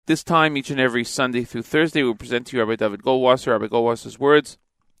this time, each and every Sunday through Thursday, we present to you Rabbi David Goldwasser. Rabbi Goldwasser's words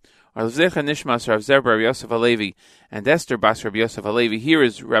are Levzecha Nishmas Rav Zer Bar Yosef Halevi and Esther Bas Rabbi Yosef Halevi. Here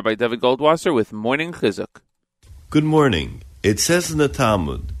is Rabbi David Goldwasser with Morning Chizuk. Good morning. It says in the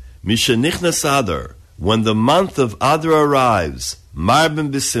Talmud, Misha Nichnas Adar, when the month of Adar arrives,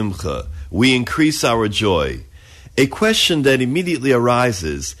 Marben B'Simcha, we increase our joy. A question that immediately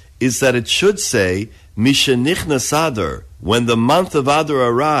arises is that it should say, Misha Nichnas Adar, when the month of Adar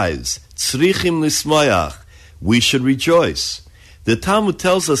arrives, Tzrichim Lismoyach, we should rejoice. The Talmud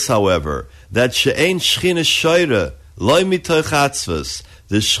tells us, however, that She'ein Shechina Shoyre, Loi Mitoich Atzvus,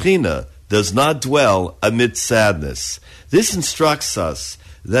 the Shechina does not dwell amid sadness. This instructs us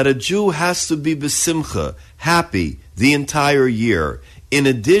that a Jew has to be besimcha, happy, the entire year. In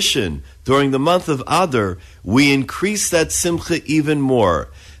addition, during the month of Adar, we increase that simcha even more.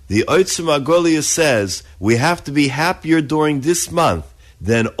 The Otzim Agolia says we have to be happier during this month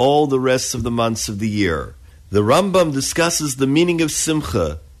than all the rest of the months of the year. The Rambam discusses the meaning of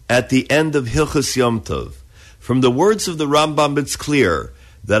simcha at the end of Hilchos Yom Tov. From the words of the Rambam, it's clear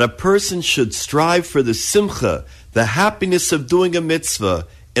that a person should strive for the simcha, the happiness of doing a mitzvah,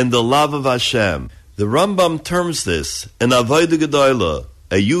 and the love of Hashem. The Rambam terms this an avodah gedola,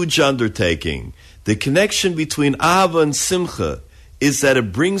 a huge undertaking. The connection between ahava and simcha is that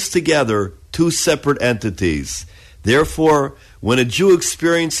it brings together two separate entities. Therefore, when a Jew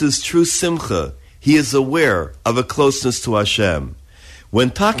experiences true simcha, he is aware of a closeness to Hashem. When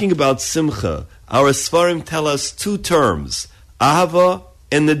talking about simcha, our Sfarim tell us two terms, ahava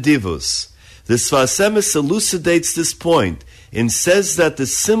and nedivus. The Sfas Emes elucidates this point and says that the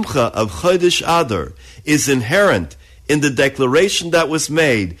simcha of Chodesh Adar is inherent in the declaration that was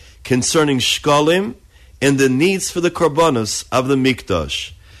made concerning shkolim and the needs for the korbanos of the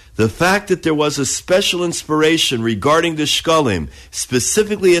mikdash. The fact that there was a special inspiration regarding the shkolim,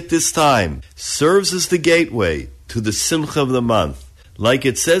 specifically at this time, serves as the gateway to the simcha of the month. Like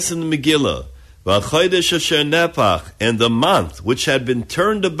it says in the Megillah, V'chodesh asher nepach, and the month which had been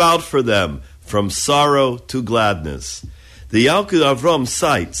turned about for them from sorrow to gladness. The Yalkut Avram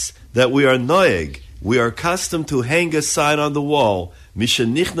cites that we are noeg, we are accustomed to hang a sign on the wall, Misha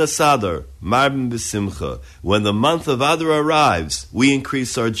Nichnas Adar, Marben B'Simcha. When the month of Adar arrives, we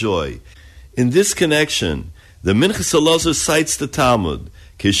increase our joy. In this connection, the Minchas Elazar cites the Talmud,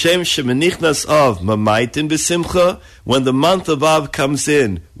 Kishem Shemenichnas Av Mamaitin B'Simcha. When the month of Av comes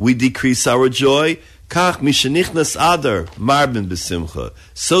in, we decrease our joy. Kach Mishenichnas Adar Marben B'Simcha.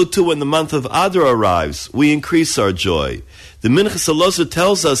 So too, when the month of Adar arrives, we increase our joy. The Minchas Elazar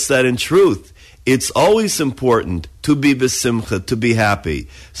tells us that in truth, it's always important to be besimcha, to be happy.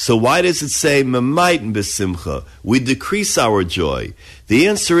 So why does it say Mamaitin B'Simcha? We decrease our joy. The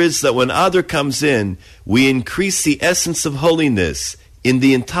answer is that when Adar comes in, we increase the essence of holiness in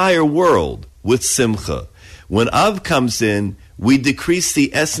the entire world with simcha. When Av comes in, we decrease the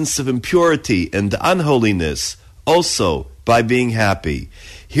essence of impurity and unholiness also by being happy.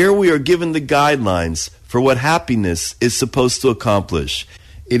 Here we are given the guidelines for what happiness is supposed to accomplish.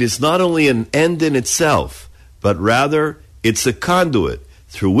 It is not only an end in itself, but rather it's a conduit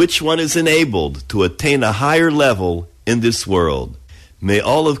through which one is enabled to attain a higher level in this world. May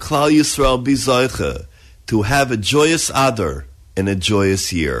all of Klal Yisrael be zoiche to have a joyous Adar and a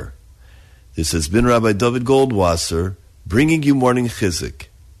joyous year. This has been Rabbi David Goldwasser bringing you Morning Chizuk.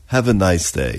 Have a nice day.